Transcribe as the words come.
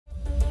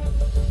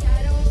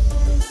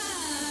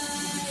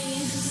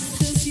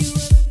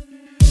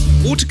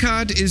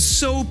AutoCAD is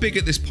so big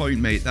at this point,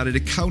 mate, that it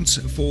accounts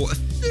for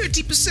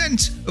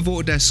 30% of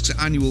Autodesk's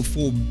annual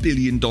 $4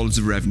 billion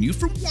of revenue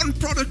from one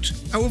product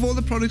out of all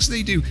the products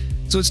they do.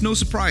 So it's no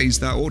surprise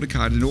that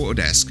AutoCAD and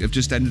Autodesk have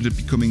just ended up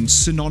becoming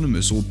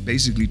synonymous, or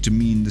basically to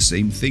mean the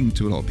same thing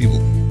to a lot of people.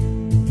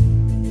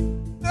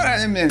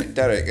 Alright, mate,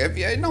 Derek,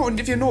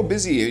 if you're not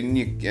busy and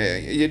you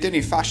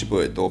didn't fash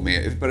about it though,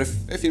 mate, but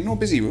if you're not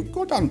busy,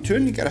 go downtown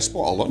and get a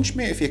spot of lunch,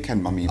 mate, if you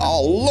can, mummy.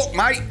 Oh, look,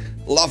 mate,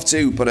 love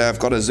to, but I've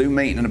got a Zoom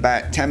meeting in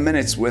about 10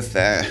 minutes with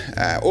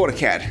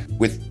AutoCAD.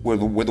 With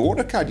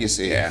AutoCAD, you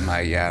see, am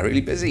I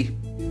really busy?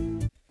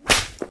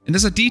 And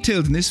as I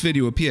detailed in this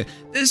video up here,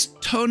 there's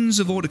tons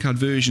of AutoCAD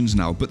versions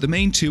now, but the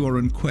main two are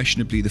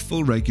unquestionably the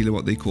full regular,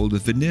 what they call the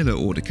vanilla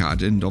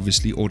AutoCAD, and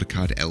obviously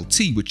AutoCAD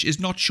LT, which is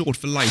not short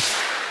for light.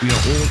 We are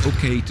all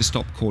okay to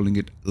stop calling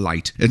it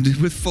light. And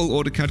with full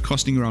AutoCAD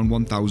costing around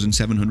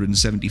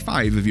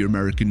 1,775 of your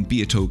American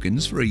beer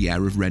tokens for a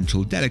year of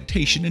rental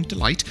delectation and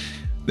delight,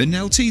 then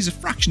LT is a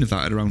fraction of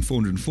that at around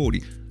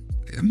 440.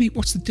 Mate,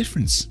 what's the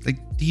difference?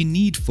 Like, do you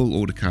need full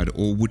AutoCAD,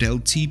 or would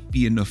LT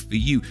be enough for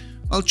you?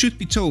 Well, truth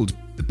be told,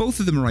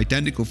 both of them are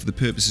identical for the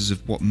purposes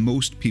of what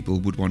most people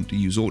would want to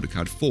use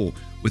AutoCAD for,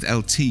 with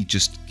LT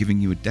just giving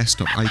you a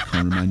desktop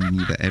icon reminding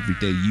you that every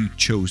day you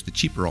chose the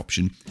cheaper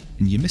option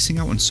and you're missing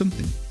out on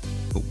something.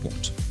 But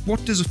what?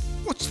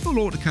 What's full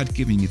AutoCAD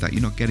giving you that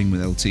you're not getting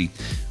with LT?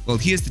 Well,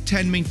 here's the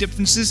 10 main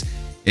differences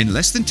in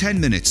less than 10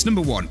 minutes.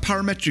 Number 1,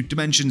 parametric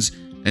dimensions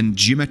and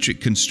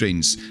geometric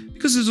constraints.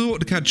 Because as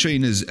AutoCAD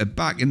trainers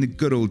back in the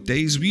good old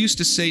days, we used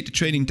to say to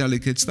training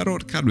delegates that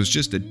AutoCAD was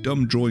just a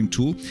dumb drawing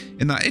tool,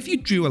 and that if you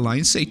drew a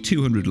line, say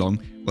 200 long,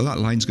 well, that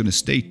line's going to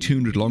stay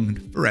 200 long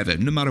forever,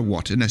 no matter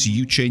what, unless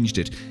you changed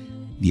it.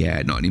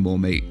 Yeah, not anymore,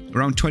 mate.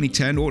 Around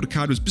 2010,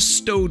 AutoCAD was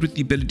bestowed with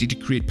the ability to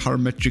create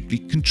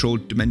parametrically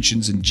controlled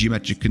dimensions and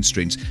geometric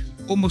constraints,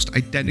 almost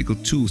identical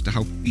tools to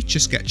how feature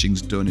sketching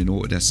is done in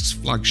Autodesk's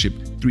flagship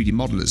 3D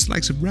modelers,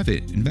 likes of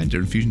Revit, Inventor,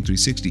 and Fusion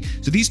 360.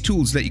 So these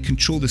tools let you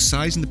control the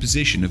size and the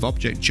position of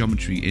object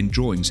geometry in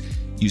drawings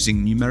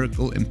using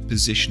numerical and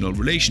positional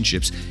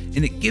relationships,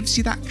 and it gives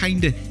you that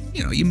kind of,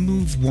 you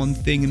move one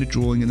thing in a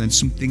drawing and then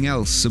something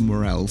else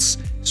somewhere else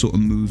sort of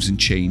moves and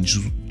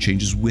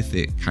changes with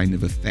it kind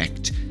of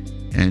effect,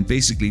 and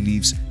basically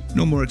leaves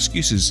no more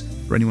excuses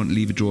for anyone to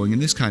leave a drawing in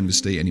this kind of a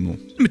state anymore.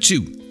 Number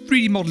 2,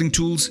 3D modeling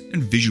tools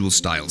and visual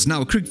styles.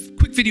 Now, a quick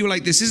video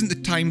like this isn't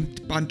the time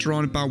to banter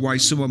on about why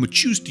someone would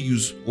choose to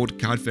use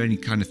AutoCAD for any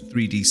kind of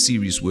 3D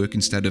serious work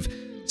instead of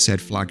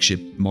said flagship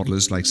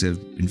modelers like say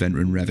Inventor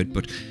and Revit,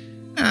 but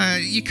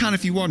you can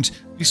if you want,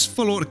 because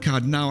full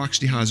AutoCAD now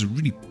actually has a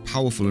really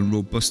powerful and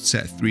robust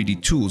set of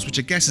 3D tools, which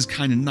I guess is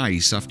kind of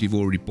nice after you've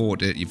already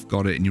bought it, you've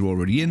got it, and you're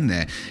already in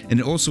there. And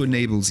it also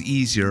enables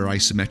easier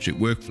isometric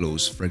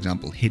workflows. For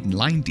example, hidden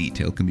line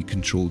detail can be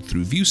controlled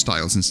through view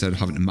styles instead of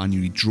having to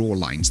manually draw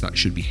lines that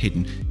should be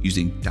hidden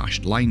using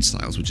dashed line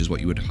styles, which is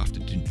what you would have to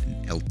do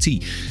in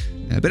LT.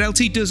 But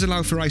LT does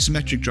allow for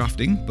isometric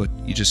drafting, but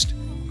you just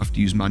have to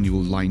use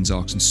manual lines,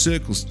 arcs, and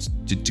circles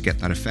to get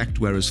that effect,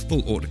 whereas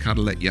full AutoCAD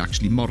will let you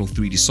actually model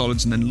 3D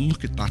solids and then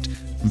look at that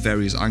from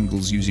various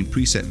angles using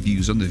preset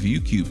views on the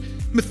view cube.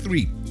 Number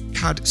 3,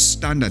 CAD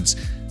Standards.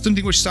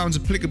 Something which sounds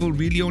applicable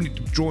really only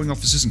to drawing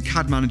officers and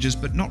CAD managers,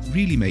 but not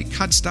really, mate.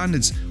 CAD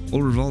Standards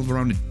all revolve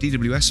around a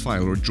DWS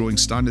file or a drawing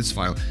standards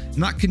file,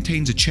 and that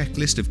contains a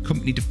checklist of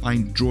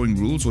company-defined drawing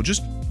rules, or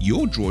just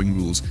your drawing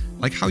rules,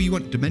 like how you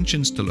want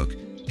dimensions to look,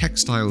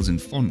 text styles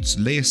and fonts,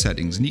 layer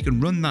settings, and you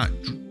can run that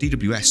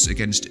DWS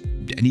against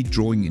any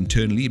drawing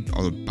internally,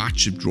 or a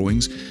batch of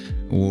drawings,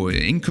 or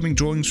incoming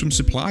drawings from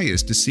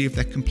suppliers to see if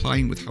they're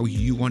compliant with how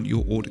you want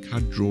your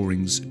AutoCAD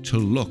drawings to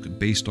look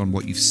based on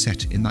what you've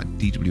set in that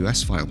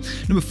DWS file.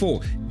 Number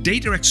 4,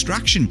 data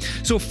extraction.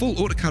 So full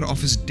AutoCAD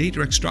offers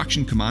data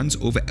extraction commands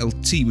over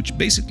LT, which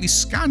basically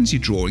scans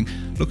your drawing,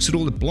 looks at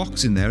all the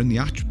blocks in there and the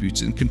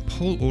attributes, and can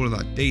pull all of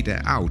that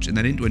data out and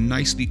then into a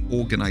nicely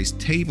organized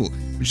table,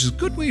 which is a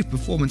good way of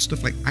performing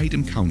stuff like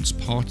item counts,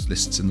 parts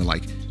lists, and the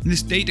like. And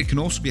this data can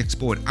also be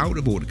exported out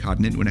of AutoCAD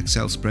and into an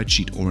Excel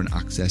spreadsheet or an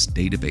Access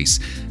database.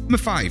 Number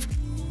 5,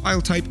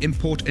 file type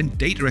import and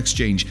data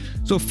exchange.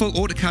 So full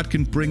AutoCAD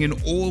can bring in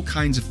all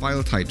kinds of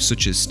file types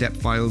such as step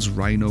files,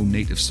 Rhino,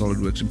 native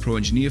SolidWorks, and Pro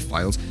Engineer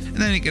files, and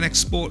then it can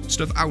export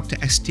stuff out to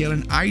STL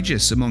and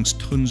IGES amongst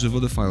tons of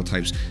other file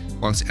types,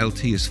 whilst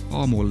LT is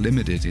far more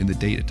limited in the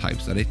data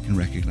types that it can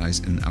recognize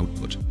and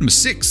output. Number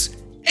 6,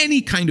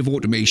 any kind of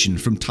automation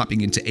from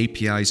tapping into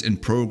APIs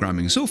and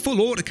programming. So full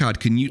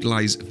AutoCAD can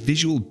utilize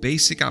Visual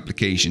Basic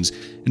applications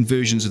and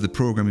versions of the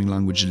programming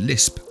language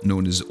Lisp,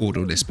 known as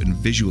AutoLisp and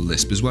Visual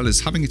Lisp, as well as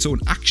having its own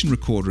action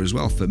recorder as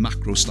well for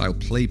macro-style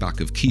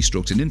playback of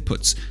keystrokes and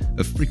inputs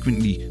of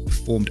frequently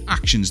performed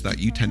actions that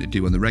you tend to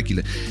do on the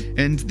regular.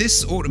 And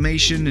this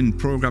automation and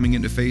programming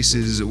interface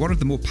is one of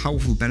the more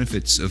powerful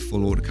benefits of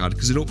full AutoCAD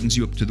because it opens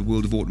you up to the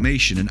world of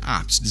automation and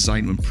apps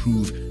designed to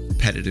improve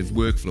repetitive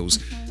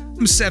workflows.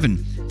 Number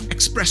 7,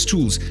 Express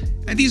tools,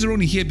 and these are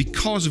only here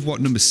because of what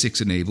number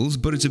 6 enables,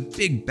 but it's a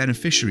big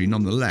beneficiary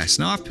nonetheless.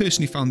 Now, I've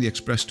personally found the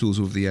Express tools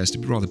over the years to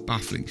be rather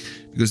baffling,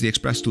 because the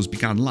Express tools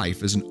began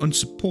life as an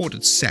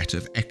unsupported set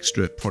of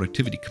extra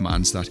productivity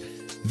commands that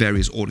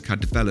various AutoCAD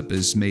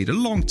developers made a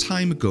long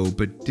time ago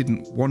but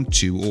didn't want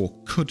to or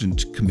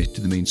couldn't commit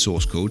to the main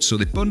source code, so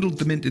they bundled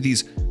them into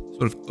these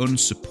sort of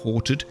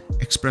unsupported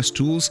Express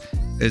tools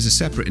as a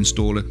separate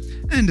installer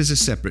and as a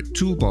separate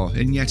toolbar,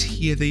 and yet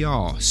here they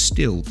are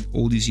still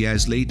all these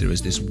years later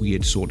as this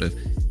weird sort of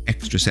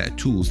extra set of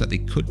tools that they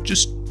could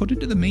just put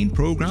into the main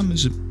program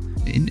as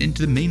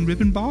into the main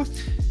ribbon bar.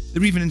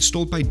 They're even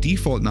installed by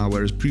default now,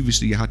 whereas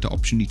previously you had to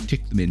optionally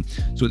tick them in.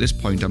 So at this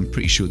point I'm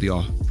pretty sure they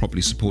are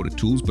properly supported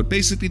tools, but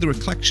basically they're a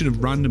collection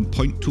of random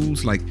point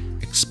tools like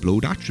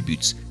explode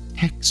attributes,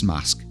 text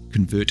mask,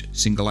 convert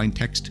single line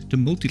text to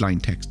multi-line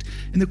text,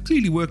 and they've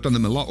clearly worked on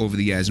them a lot over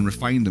the years and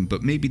refined them,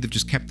 but maybe they've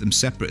just kept them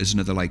separate as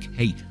another like,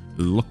 hey,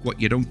 look what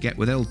you don't get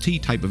with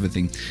LT type of a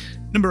thing.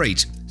 Number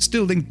 8,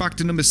 still linked back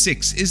to number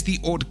 6, is the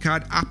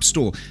AutoCAD App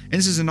Store, and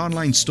this is an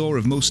online store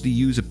of mostly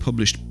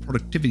user-published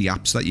productivity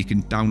apps that you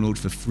can download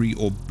for free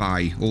or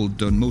buy, all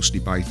done mostly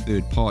by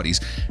third parties,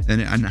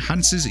 and it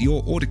enhances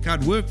your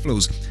AutoCAD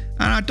workflows.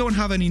 And I don't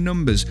have any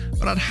numbers,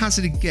 but I'd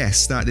hazard a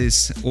guess that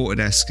this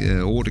Autodesk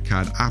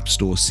AutoCAD App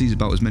Store sees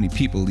about as many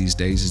people these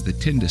days as the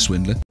Tinder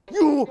swindler.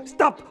 You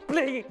stop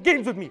playing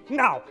games with me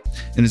now!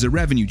 And as a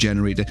revenue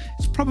generator,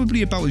 it's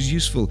probably about as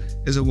useful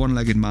as a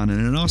one-legged man in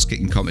an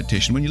arse-kicking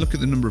competition. When you look at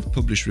the number of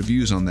published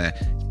reviews on there,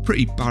 it's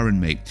pretty barren,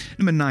 mate.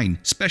 Number 9,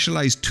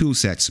 Specialised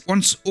Toolsets.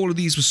 Once all of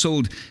these were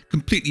sold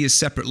completely as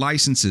separate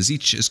licenses,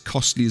 each as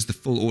costly as the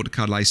full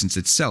AutoCAD license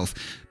itself,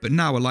 but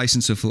now a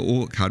licenser for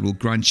AutoCAD will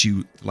grant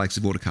you the likes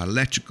of AutoCAD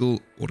Electrical,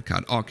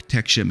 AutoCAD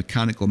Architecture,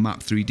 Mechanical,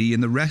 Map 3D,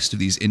 and the rest of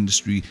these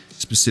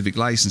industry-specific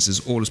licenses,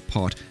 all as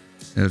part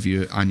of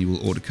your annual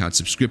AutoCAD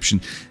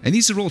subscription. And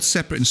these are all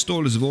separate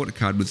installers of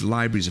AutoCAD with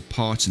libraries of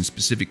parts and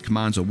specific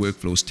commands or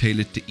workflows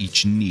tailored to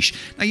each niche.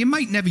 Now, you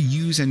might never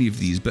use any of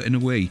these, but in a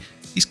way,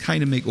 these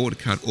kind of make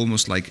AutoCAD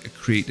almost like a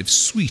creative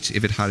suite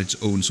if it had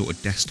its own sort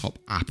of desktop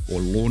app or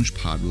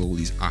launchpad with all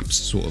these apps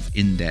sort of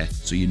in there,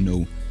 so you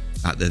know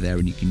that they're there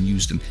and you can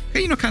use them.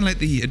 You know, kind of like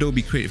the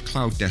Adobe Creative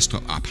Cloud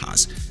desktop app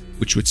has,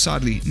 which would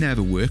sadly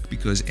never work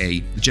because A,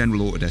 the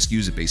general Autodesk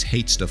user base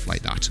hates stuff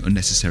like that,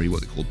 unnecessary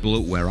what they call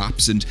bloatware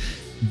apps, and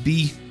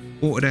B,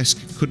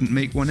 Autodesk couldn't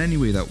make one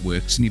anyway that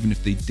works, and even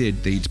if they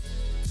did, they'd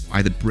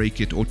either break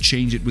it or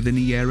change it within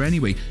a year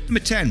anyway. Number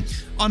 10,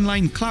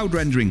 online cloud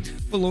rendering.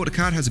 Full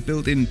AutoCAD has a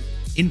built-in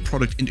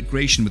in-product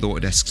integration with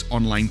Autodesk's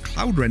online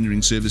cloud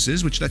rendering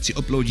services, which lets you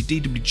upload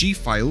your DWG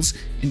files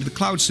into the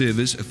cloud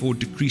servers for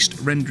decreased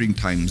rendering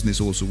times, and this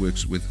also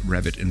works with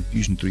Revit and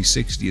Fusion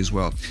 360 as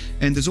well.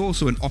 And there's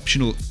also an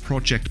optional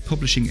project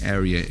publishing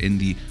area in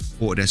the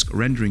Autodesk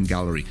rendering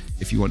gallery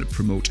if you want to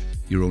promote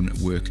your own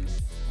work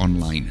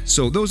online.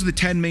 So those are the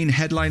 10 main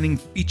headlining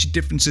feature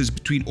differences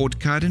between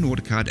AutoCAD and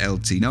AutoCAD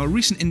LT. Now, a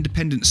recent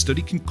independent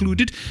study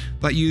concluded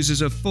that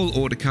users of full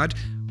AutoCAD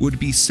would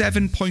be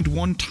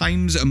 7.1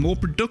 times more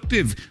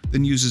productive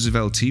than users of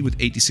LT, with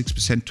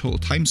 86% total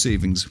time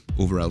savings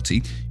over LT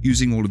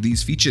using all of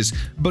these features.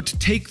 But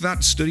take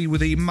that study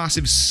with a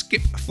massive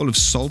skip full of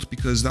salt,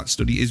 because that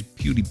study is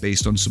purely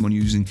based on someone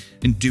using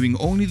and doing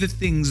only the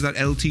things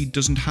that LT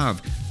doesn't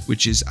have,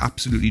 which is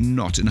absolutely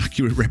not an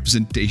accurate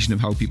representation of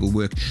how people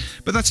work.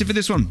 But that's it for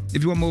this one.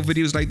 If you want more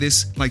videos like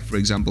this, like for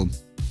example,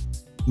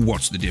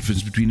 what's the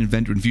difference between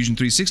Inventor and Fusion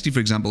 360,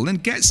 for example, then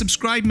get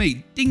subscribed,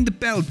 mate. Ding the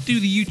bell, do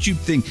the YouTube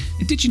thing.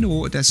 And did you know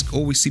Autodesk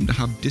always seem to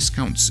have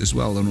discounts as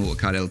well on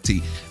AutoCAD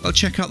LT? Well,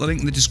 check out the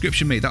link in the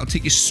description, mate. That'll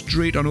take you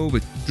straight on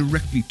over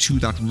directly to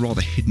that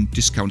rather hidden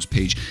discounts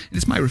page. And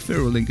it's my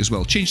referral link as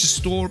well. Change the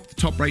store up the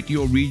top right to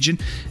your region.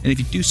 And if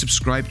you do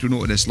subscribe to an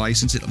Autodesk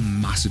license, it'll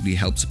massively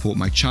help support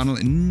my channel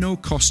at no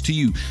cost to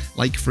you.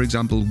 Like, for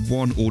example,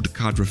 one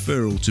AutoCAD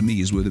referral to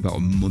me is worth about a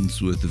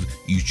month's worth of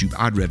YouTube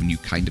ad revenue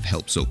kind of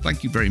help. So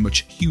thank you very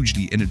much,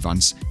 hugely in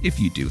advance if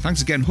you do.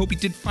 Thanks again. Hope you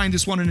did find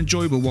this one an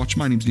enjoyable watch.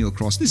 My name's Neil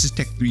Cross. This is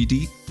Tech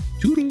 3D.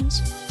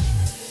 Toodles.